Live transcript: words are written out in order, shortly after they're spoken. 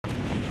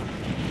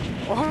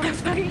Oh my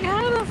fucking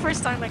god, the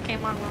first time that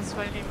came on was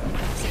fucking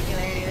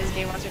Singularity.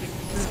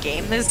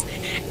 This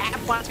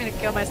app wants me to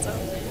kill myself.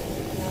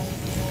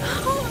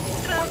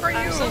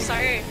 I'm so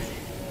sorry.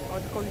 Oh,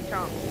 it's Cody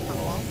Chomp.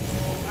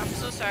 I'm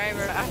so sorry,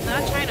 bro. I'm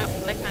not trying to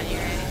flick on you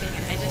or anything.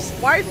 I just.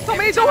 Why is so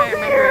many doors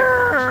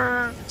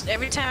here?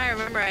 Every time I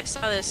remember I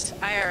saw this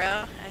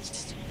IRL,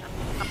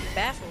 I'm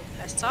baffled.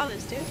 I saw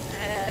this dude.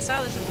 I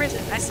saw this in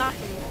prison. I saw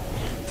him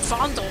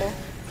fondle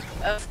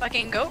a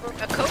fucking coat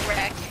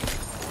rack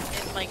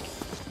and like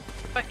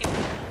fucking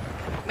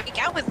make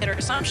out with it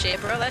or some shit,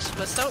 bro. That shit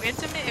was so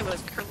intimate. It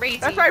was crazy.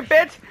 That's right,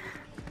 bitch.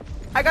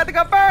 I got to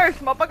go first,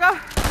 motherfucker.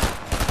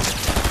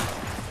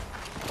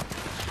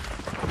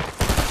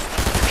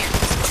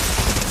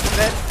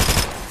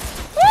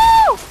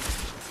 Woo!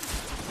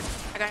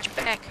 I got your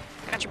back.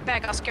 I got your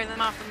back. I'll scare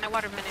them off with my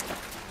water bending.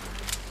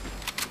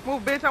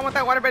 Move, bitch. I want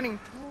that water bending.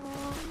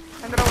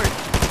 Hand it over. I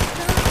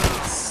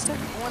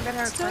want that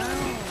hair crown. I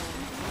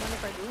wonder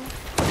if I do.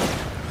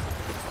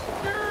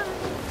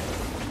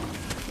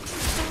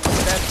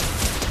 Dead.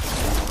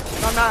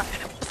 No, I'm not.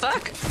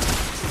 Fuck.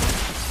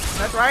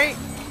 That's right.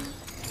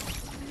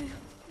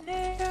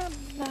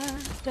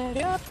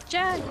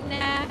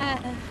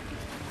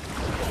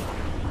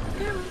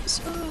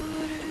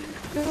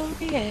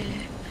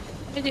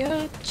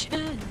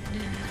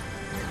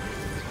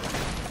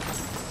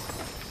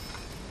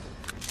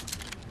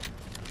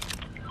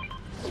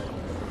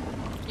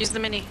 Use the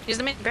mini,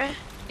 bruh.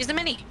 Use the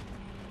mini.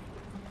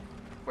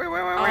 Wait.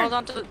 Hold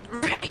on to the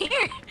right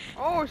here.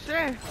 Oh,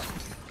 shit.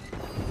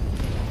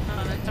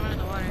 Oh, there's someone in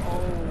the water.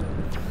 Oh.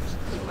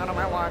 Not on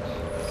my watch.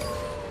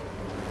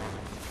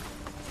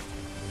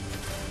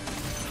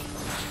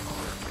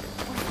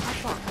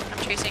 I'm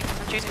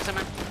chasing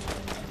someone.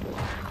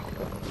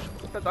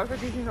 The dogs are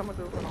chasing someone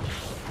too. Hold on.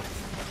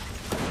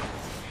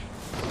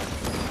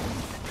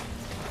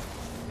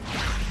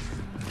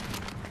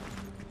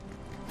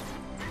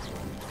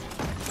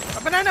 A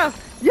banana!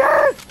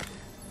 Yes!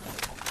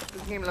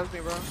 This game loves me,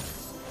 bro.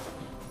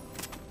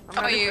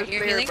 Oh, you're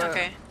healing? But...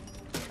 Okay.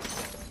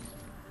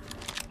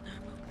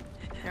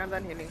 Yeah, I'm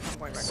done healing. I'm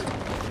going back.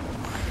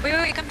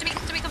 Wait, come to me.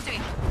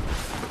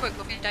 Quick,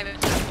 go dive in.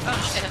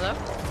 Oh shit, hello?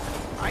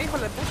 Ay, hijo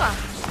de puta!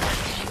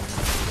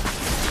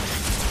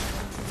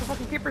 It's a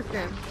fucking keeper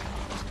skin.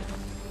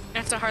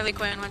 That's a Harley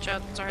Quinn, watch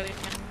out, it's a Harley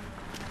Quinn.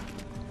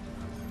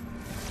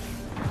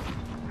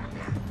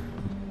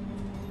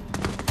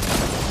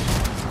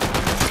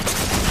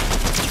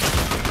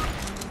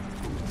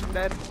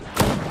 Dead.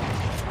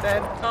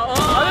 Dead.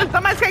 Oh, there's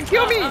someone can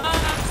kill me!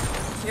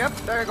 Yep,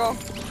 there we go.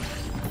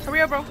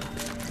 Hurry up, bro.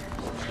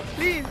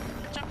 Please.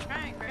 I'm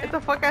trying, bro. It's a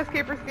fuck ass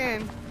caper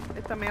skin.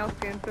 It's a male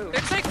skin too.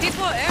 There's like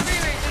people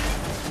everywhere,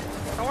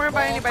 dude. Don't worry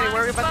about anybody,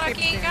 worry about the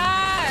caper skin.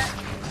 God.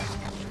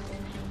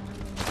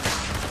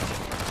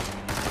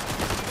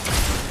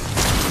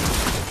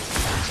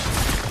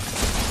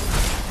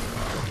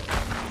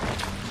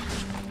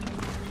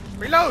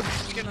 Reload!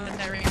 You're gonna let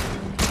that ring.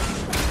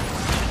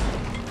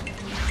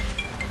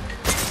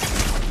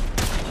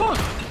 What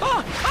the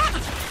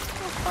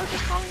fuck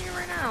is calling you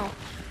right now?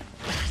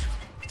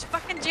 It's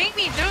fucking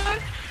Jamie,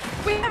 dude.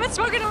 We haven't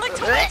spoken in like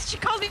 2 minutes. She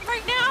called me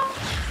right now.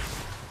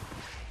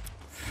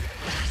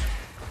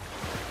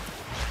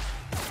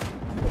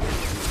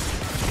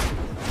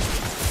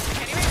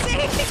 Can't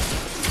even see.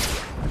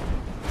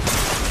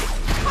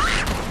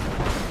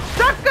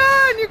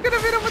 Shotgun! You could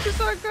have hit him with the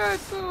shotgun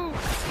too.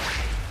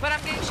 But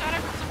I'm getting shot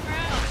at from somewhere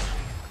else.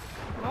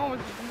 No,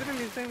 it's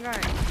literally the same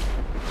guy.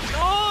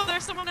 No,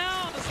 there's someone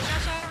else. I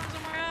got shot at from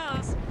somewhere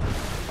else.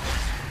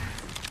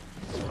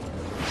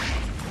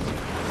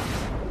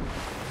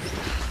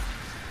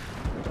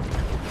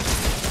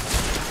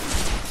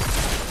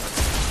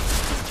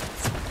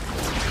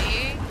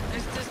 See?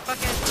 There's this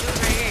fucking dude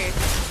right here.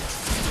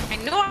 I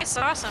knew I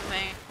saw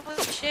something.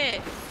 Holy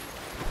shit.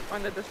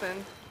 On the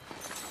descent.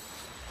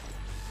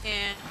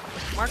 Yeah.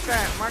 Mark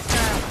that.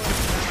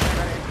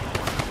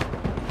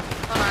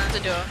 Hold on, I have to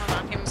do it. Hold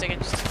on, give me a second.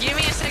 Just give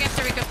me a second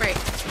to recuperate.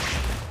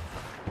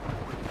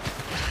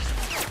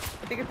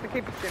 I think it's the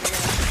caper skin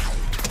again.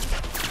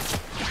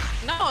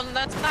 No,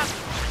 that's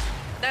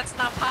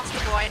not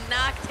possible. I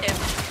knocked him.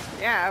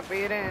 Yeah, but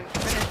you didn't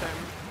finish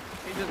him.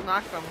 You just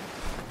knocked him.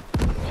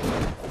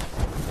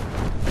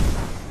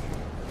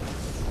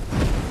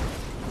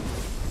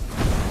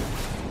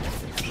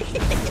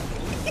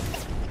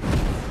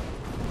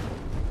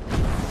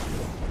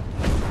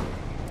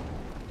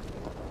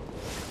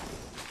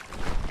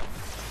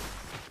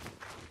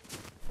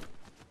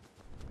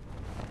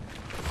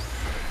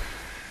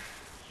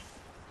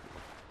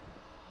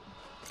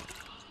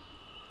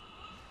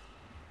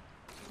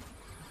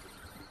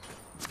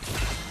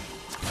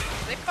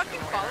 Are they fucking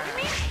following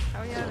me?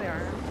 Oh yeah, they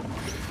are.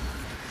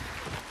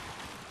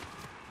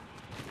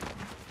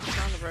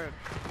 Down the road.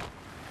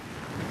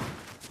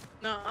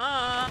 No.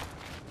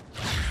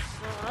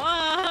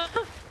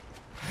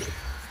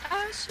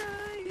 I'll show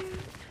you.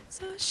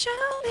 So show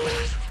me.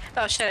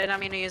 Oh shit! I don't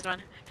mean to use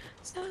one.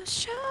 So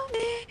show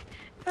me.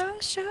 I'll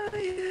show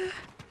you.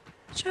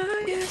 Show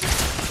you.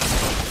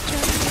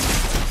 Show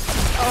you.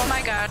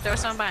 there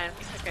was some behind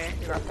me. Okay.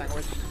 You got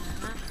sandwich.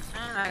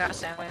 I got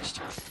sandwiched.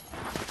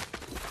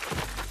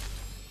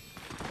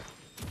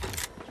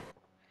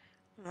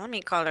 Let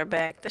me call her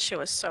back. This shit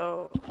was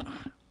so.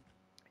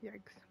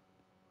 Yikes.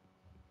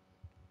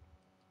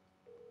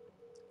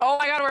 Oh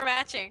my god, we're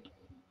matching.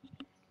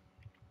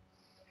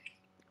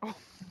 Oh.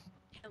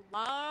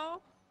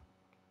 Hello?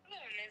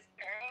 Hello, Miss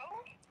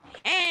Girl.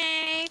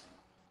 Hey!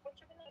 What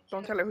you been up to?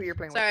 Don't tell her who you're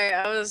playing Sorry,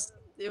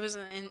 it was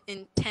an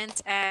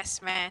intense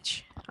ass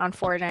match on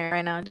Fortnite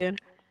right now, dude.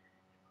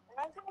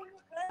 I'm doing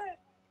good.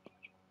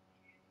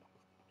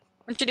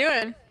 What you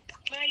doing?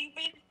 How you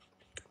been?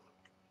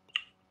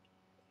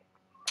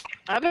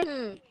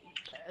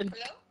 Hello?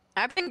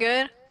 I've been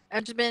good.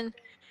 I've just been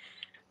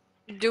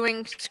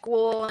doing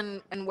school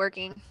and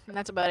working, and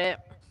that's about it.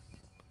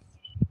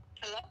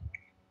 Hello?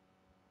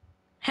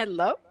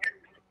 Hello?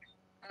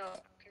 Oh,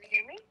 can you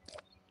hear me?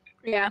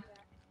 Yeah.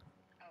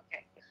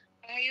 Okay.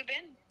 How you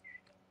been?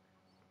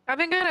 I've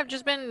been good. I've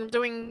just been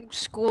doing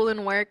school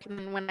and work,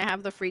 and when I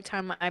have the free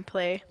time, I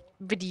play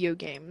video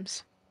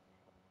games.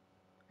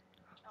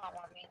 Oh,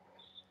 I mean,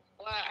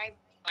 well, I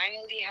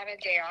finally had a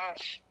day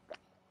off.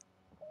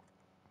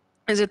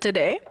 Is it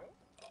today?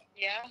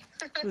 Yeah.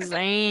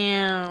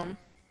 Damn.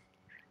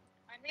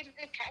 I made a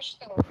good cash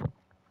though.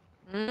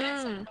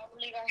 Yes, I Mm.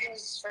 probably got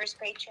his first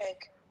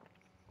paycheck.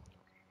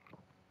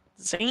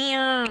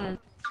 Damn.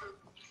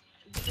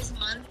 This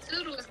month,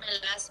 dude, was my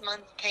last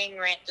month paying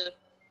rent, dude.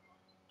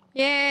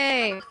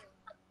 Yay.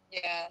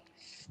 Yeah.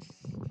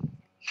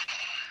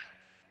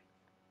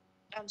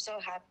 I'm so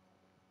happy.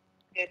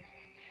 Good.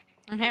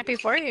 I'm happy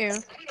for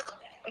you.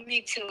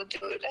 Me too,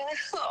 dude.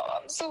 Oh,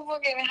 I'm so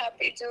fucking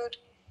happy, dude.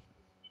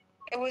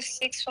 It was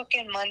 6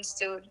 fucking months,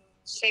 dude.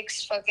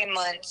 6 fucking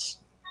months.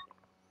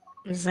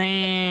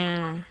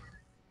 Damn.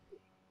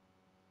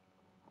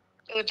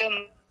 Dude, the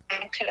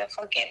man could have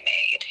fucking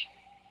made.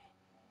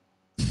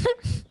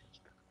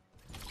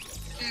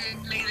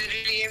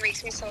 Literally, it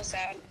makes me so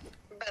sad.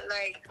 But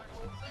like,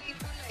 hopefully,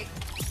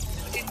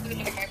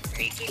 I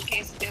pray que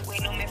este güey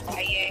no me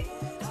falle.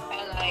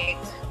 And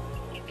like,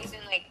 it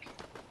doesn't like,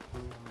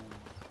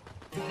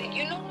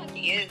 you know what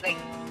he is, like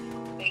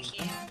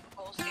he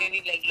posted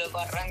y like luego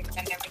arranca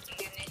and everything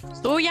in it.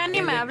 Tú ya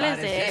ni me hables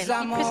de él.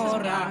 Esa He pisses me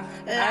morra,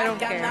 off. I don't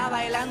que anda care.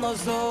 bailando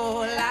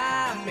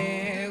sola,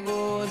 me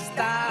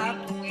gusta.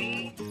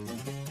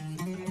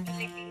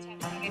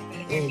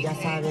 Ella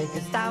sabe que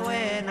está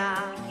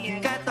buena,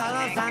 que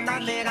todos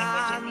andan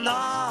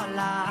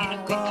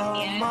mirándola,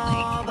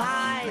 como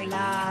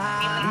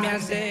baila. Me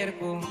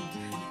acerco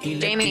y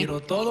le Jamie. tiro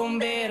todo un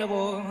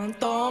verbo,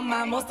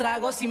 tomamos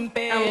tragos sin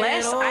pero,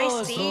 Unless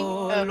I see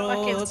a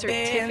fucking solo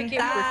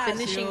certificate for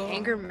finishing tentación.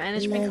 anger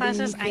management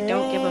classes, I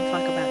don't give a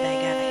fuck about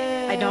that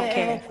guy. I don't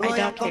care.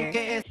 I don't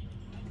care.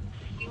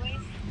 Anyways,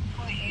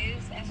 what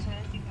is, as soon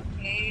as you get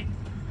paid,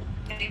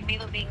 leave me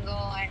the bingo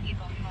and you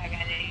don't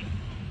pagar it.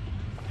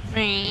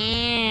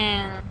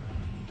 Man.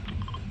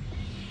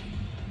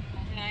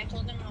 And I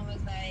told him, I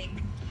was like,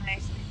 my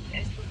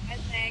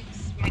stufa's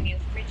next, my new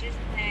fridge is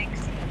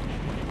next,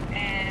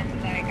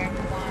 and like I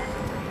want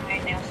my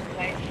nail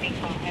supplies to be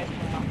caught as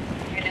well.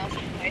 My nail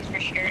supplies for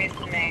sure is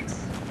the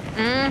next.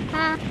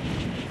 Mm-hmm.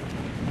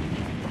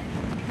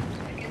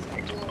 So I can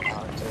start doing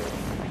nails too.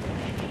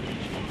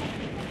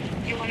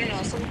 You want to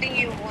know something?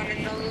 You want to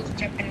know those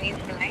Japanese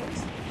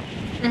blinds?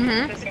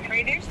 Mm-hmm. The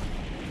separators?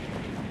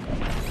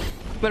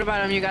 What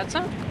about him? You got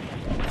some?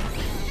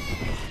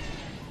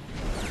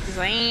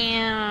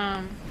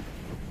 Damn.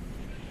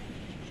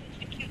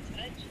 Such a cute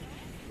touch.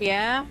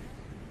 Yeah?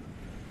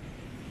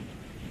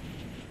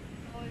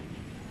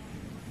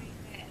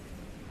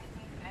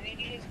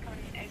 Vanity is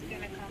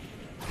gonna come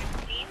from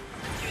the 15th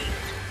through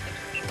the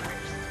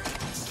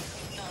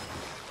 21st. No,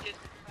 just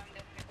from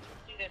the 15th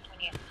through the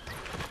 20th.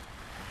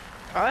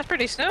 Oh, that's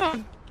pretty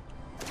soon.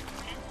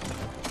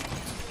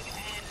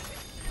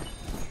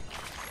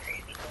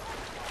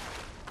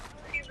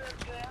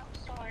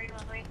 Sorry,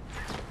 Lovely.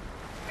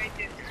 I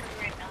did this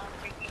right now. I'm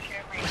taking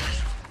care of my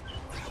needs.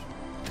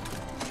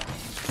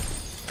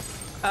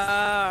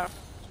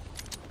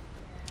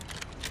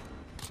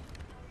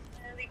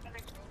 Really got a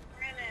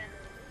girlfriend and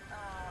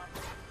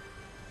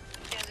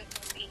she has a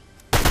puppy.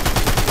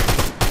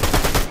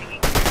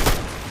 Taking care of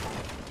her.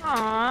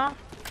 Aww.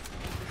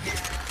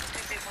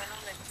 Because they went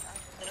on a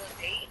little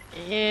date.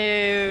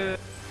 Ew.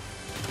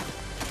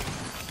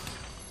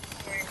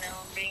 We're now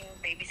being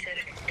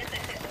babysitter.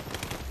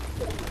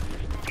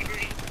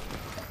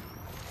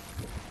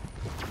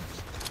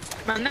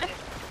 ¿Manda?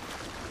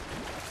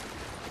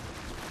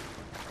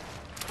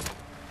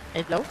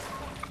 Hello?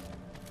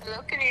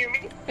 Hello, can you hear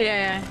me?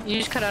 Yeah, you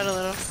just cut out a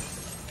little.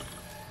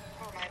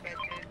 Oh, my bad,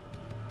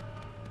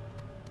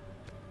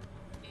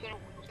 dude. You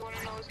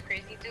wanna know what's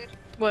crazy, dude?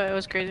 What? It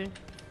was crazy.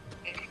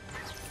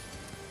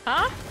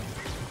 Huh?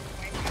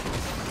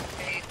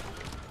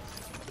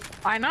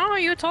 I know,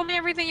 you told me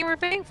everything you were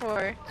paying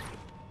for.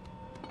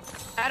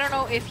 I don't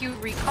know if you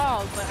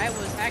recalled, but I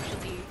was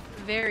actually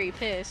very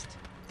pissed.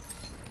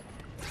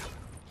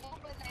 No,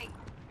 but like,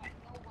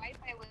 no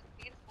Wi-Fi was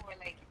paid for,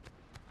 like,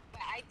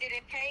 but I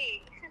didn't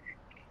pay.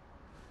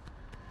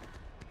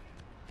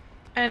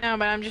 I know,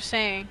 but I'm just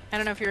saying. I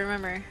don't know if you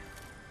remember. No,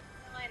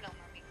 I know,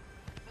 mommy.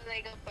 But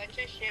like a bunch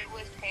of shit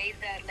was paid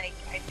that like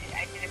I didn't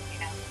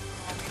pay out.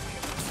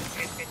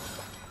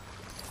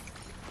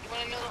 You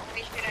wanna know the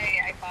only shit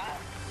I bought?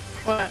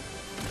 What?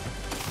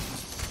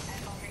 I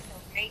bought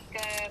myself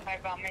makeup. I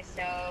bought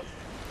myself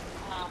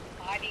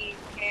body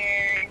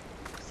care,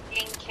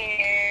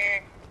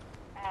 skincare.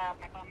 I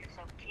bought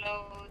myself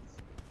clothes.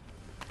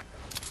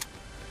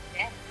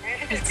 Yeah.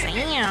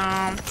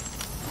 Damn.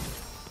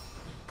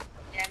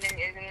 Yeah, and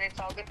then it's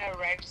all gonna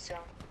arrive soon.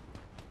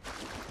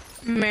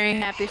 I'm very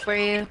happy for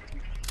you.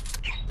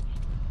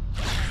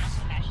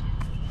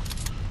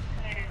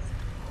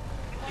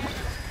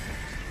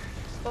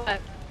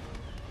 What?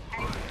 I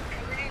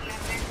really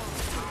love this whole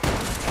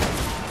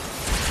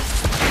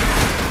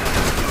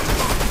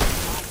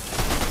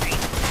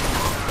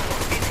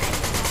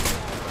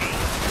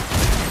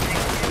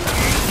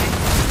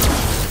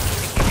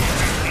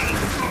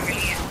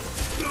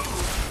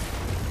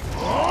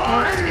Oh,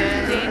 that's good.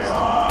 At least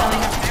finally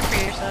have time for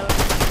yourself.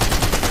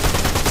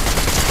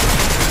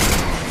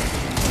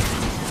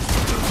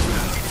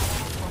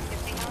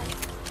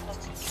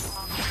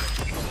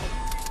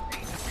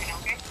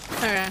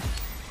 Okay.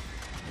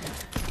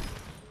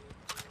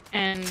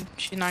 And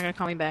she's not gonna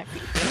call me back.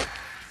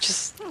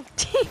 Just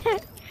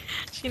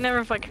she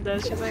never fucking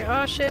does. She's like,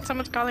 oh shit,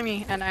 someone's calling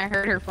me, and I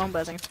heard her phone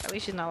buzzing. So at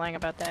least she's not lying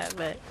about that.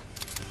 But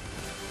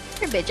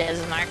your bitch ass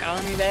is not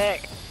calling me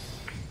back.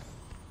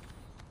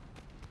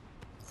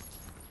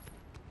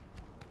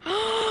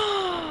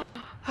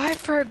 I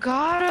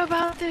forgot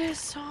about this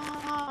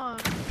song.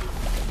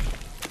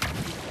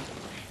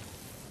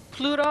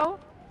 Pluto.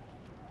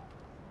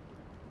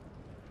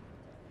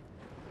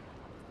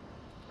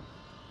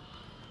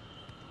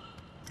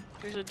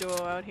 There's a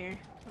duo out here.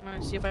 I'm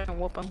gonna see if I can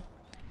whoop them.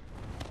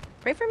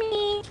 Pray for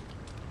me.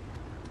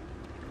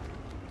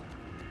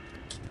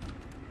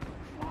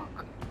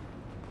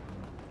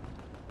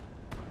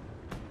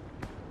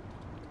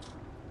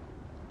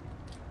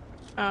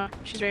 Fuck.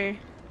 She's right here.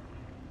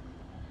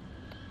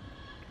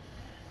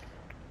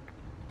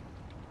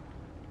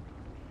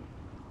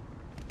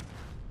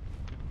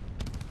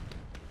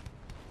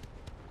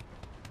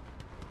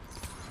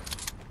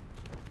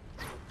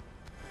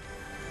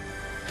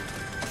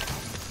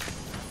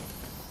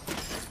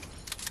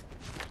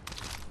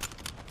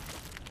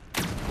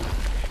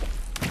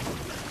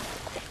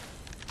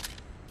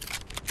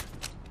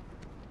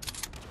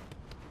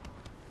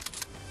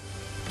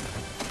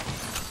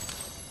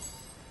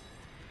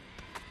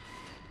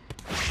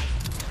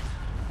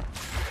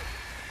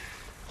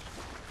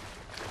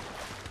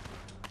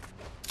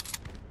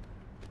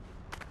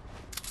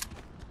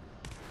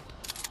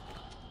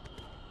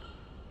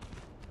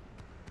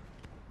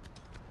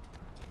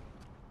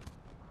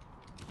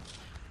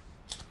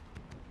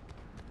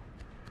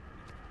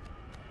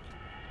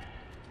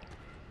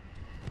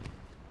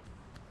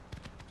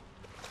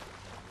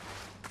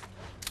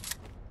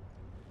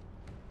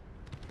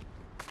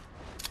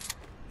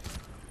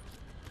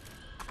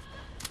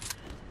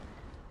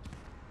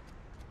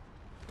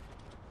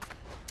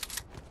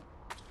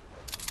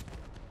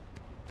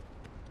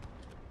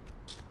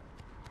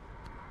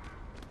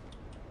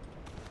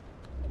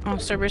 Oh,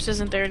 Cerberus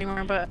isn't there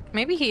anymore, but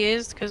maybe he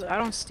is, because I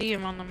don't see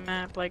him on the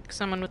map, like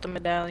someone with a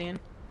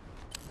medallion.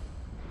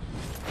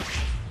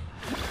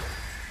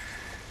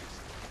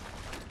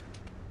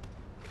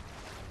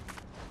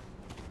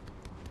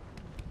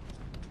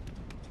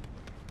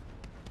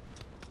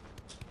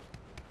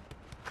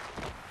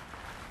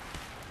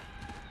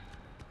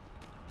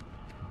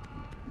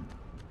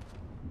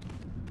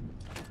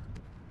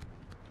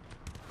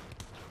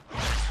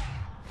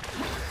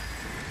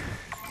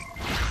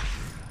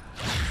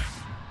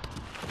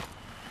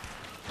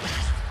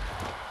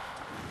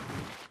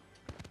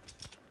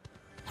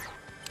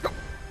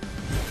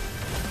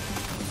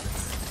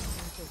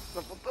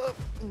 Leveled up.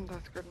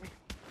 That scared me.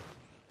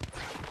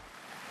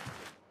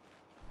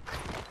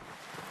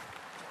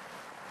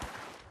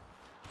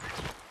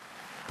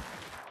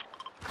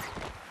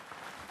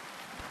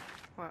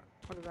 What?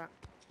 What is that?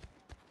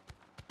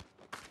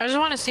 I just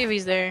want to see if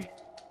he's there.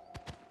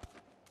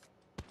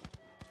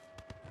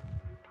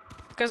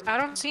 Because I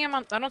don't see him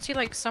on- I don't see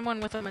like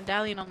someone with a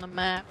medallion on the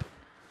map.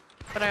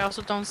 But I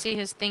also don't see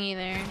his thingy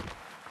there.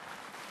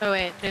 Oh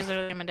wait, there's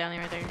literally a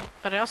medallion right there.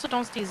 But I also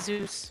don't see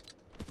Zeus.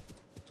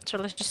 So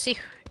let's just see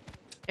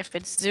if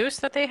it's Zeus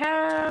that they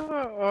have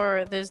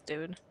or this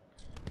dude.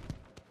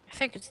 I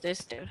think it's this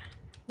dude.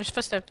 There's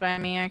footsteps by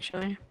me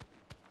actually.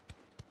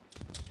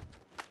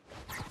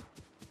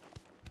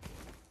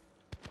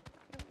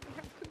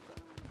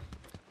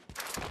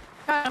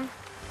 Got him.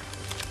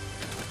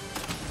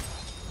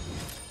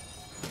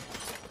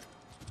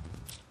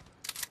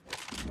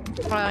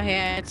 Well,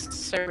 yeah, it's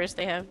Cerberus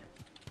they have.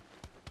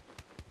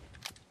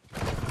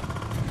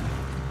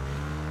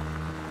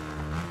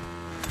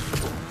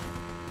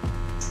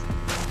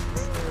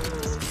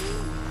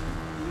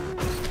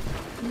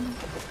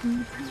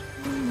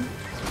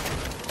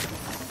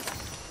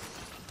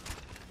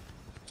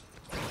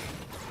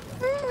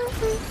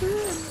 I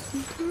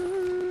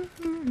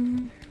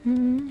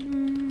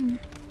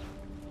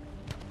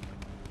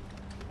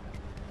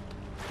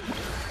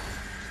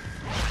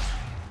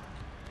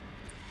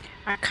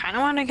kind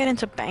of want to get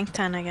into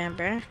Bangtan again,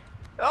 bruh.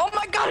 Oh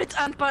my god, it's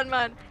Anpan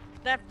Man!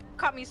 That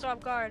caught me so off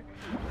guard.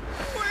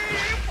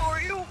 Waiting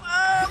for you,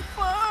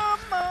 Anpan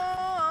Man!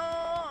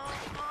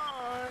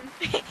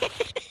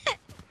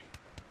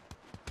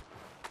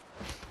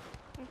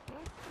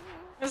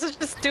 It's such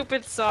a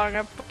stupid song,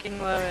 I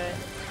fucking love it.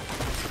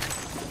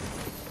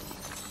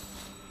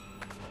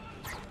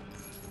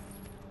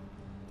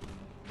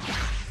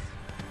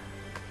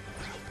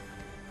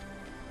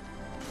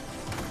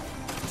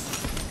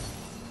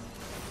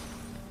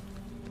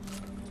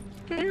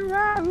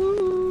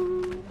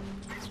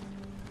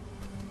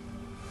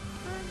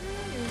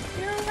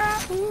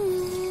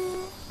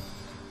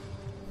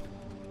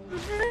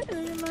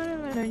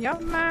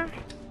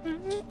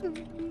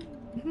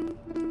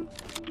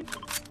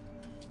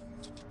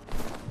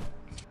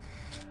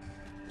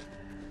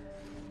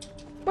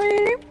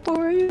 Waiting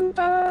for you,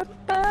 Mama.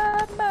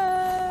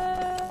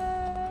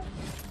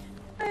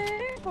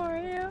 Waiting for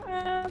you,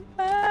 Mama.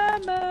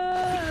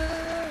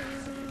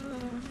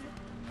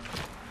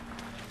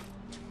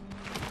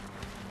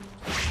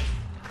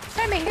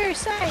 Let me hear you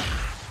say. I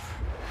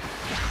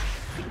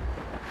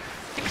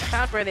think I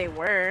found where they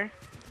were.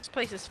 This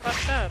place is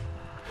fucked up.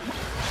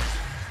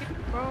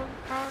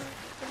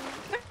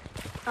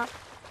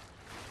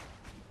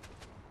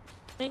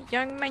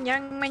 Young man.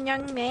 Young man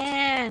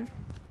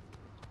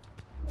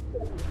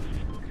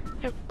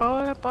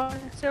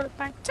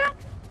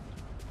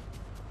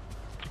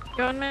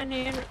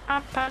here,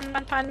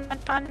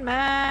 pan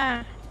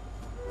man.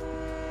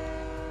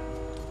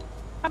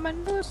 I'm a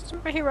new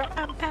superhero,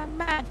 I'm Pan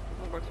Man.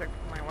 I'm gonna go check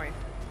my wife.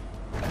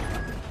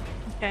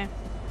 Okay.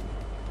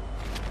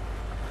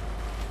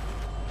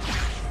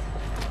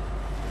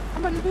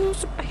 I'm a new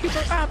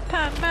superhero, I'm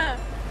Pan Man.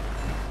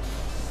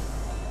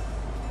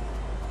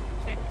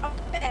 Oh,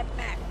 Pan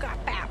Man, got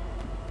out.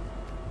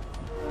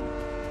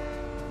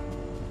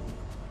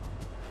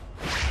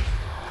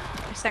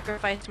 I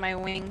sacrificed my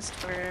wings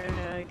for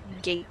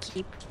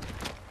gatekeep.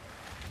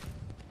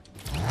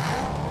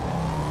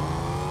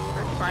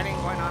 There's fighting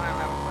going on at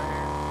level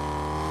player.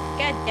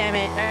 God damn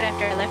it, right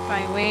after I left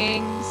my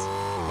wings.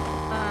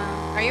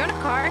 Are you in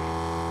a car? Yep.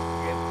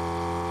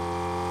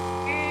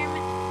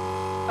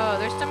 Oh,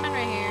 there's someone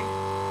right here.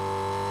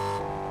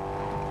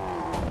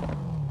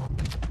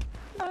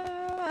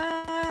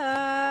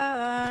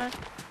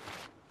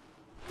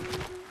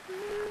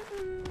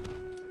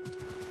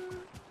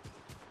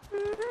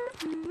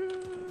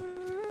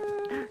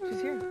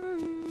 She's here.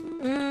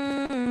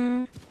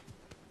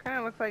 Kinda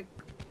looks like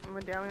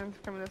medallions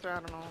coming this way, I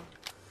don't know.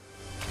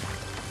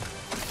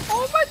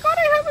 Oh my god,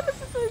 I haven't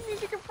listened to this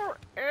music in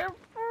forever!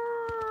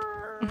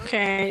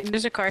 Okay,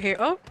 there's a car here.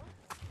 Oh!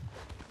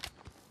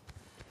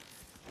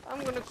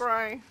 I'm gonna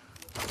cry.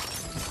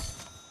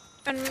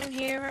 Pan man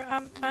here,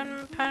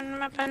 pan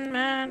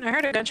man. I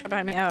heard a gunshot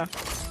behind me. Oh.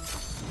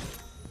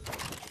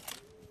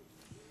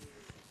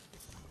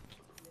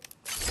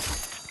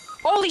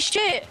 Holy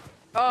shit!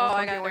 Oh,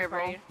 I got away, it for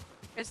bro. you.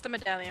 It's the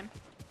medallion.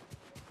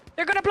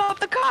 They're gonna blow up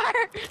the car!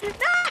 No!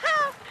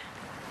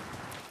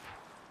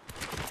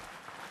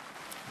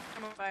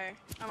 I'm on fire.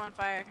 I'm on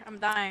fire. I'm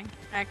dying,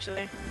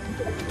 actually.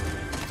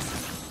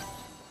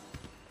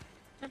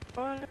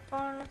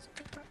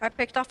 I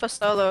picked off a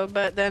solo,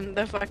 but then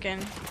the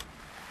fucking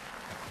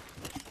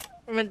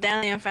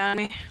medallion found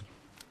me.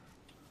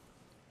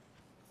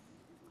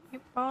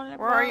 Where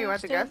are you,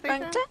 at the gas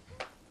station?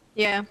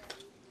 Yeah.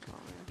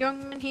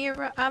 Young man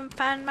hero, I'm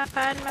Pan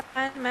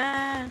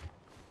Man.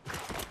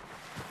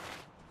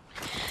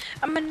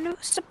 I'm a new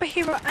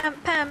superhero, I'm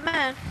Pan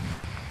Man.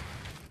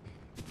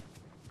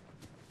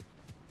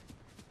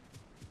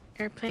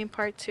 Airplane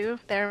Part 2?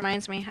 That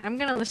reminds me. I'm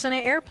gonna listen to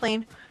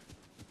Airplane.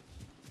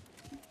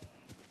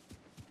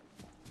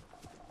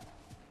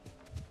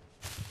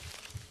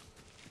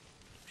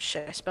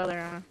 Shit, I spelled it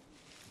wrong.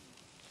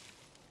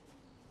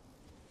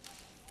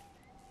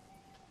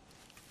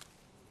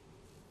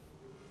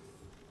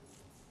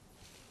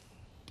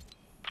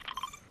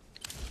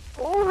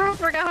 Oh, I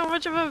forgot how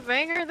much of a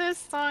banger this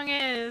song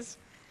is.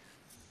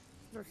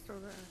 They're still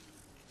there.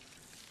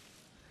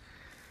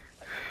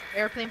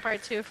 Airplane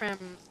Part 2 from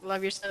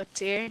Love Yourself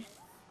Tear.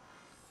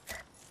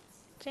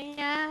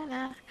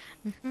 Gianna.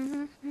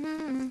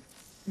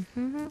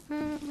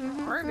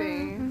 Are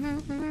they?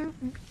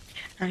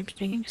 I'm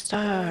singing They're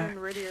star. in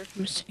radio I'm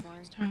station.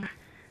 singing star.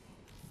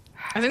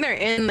 I think they're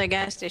in the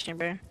gas station,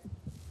 bro.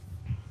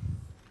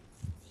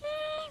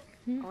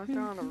 Unless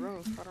they're on the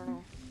roof, I don't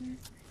know.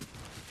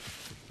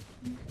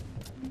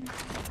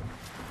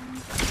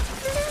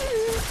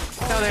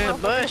 Oh, there's a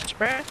bush,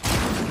 bro.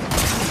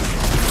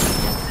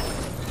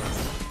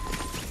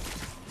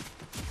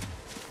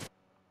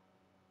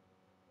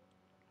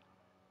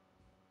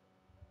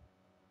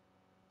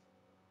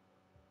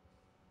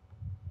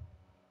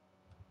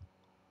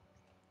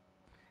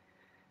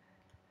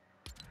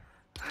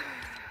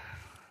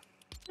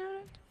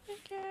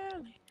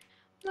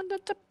 London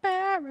to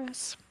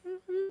Paris.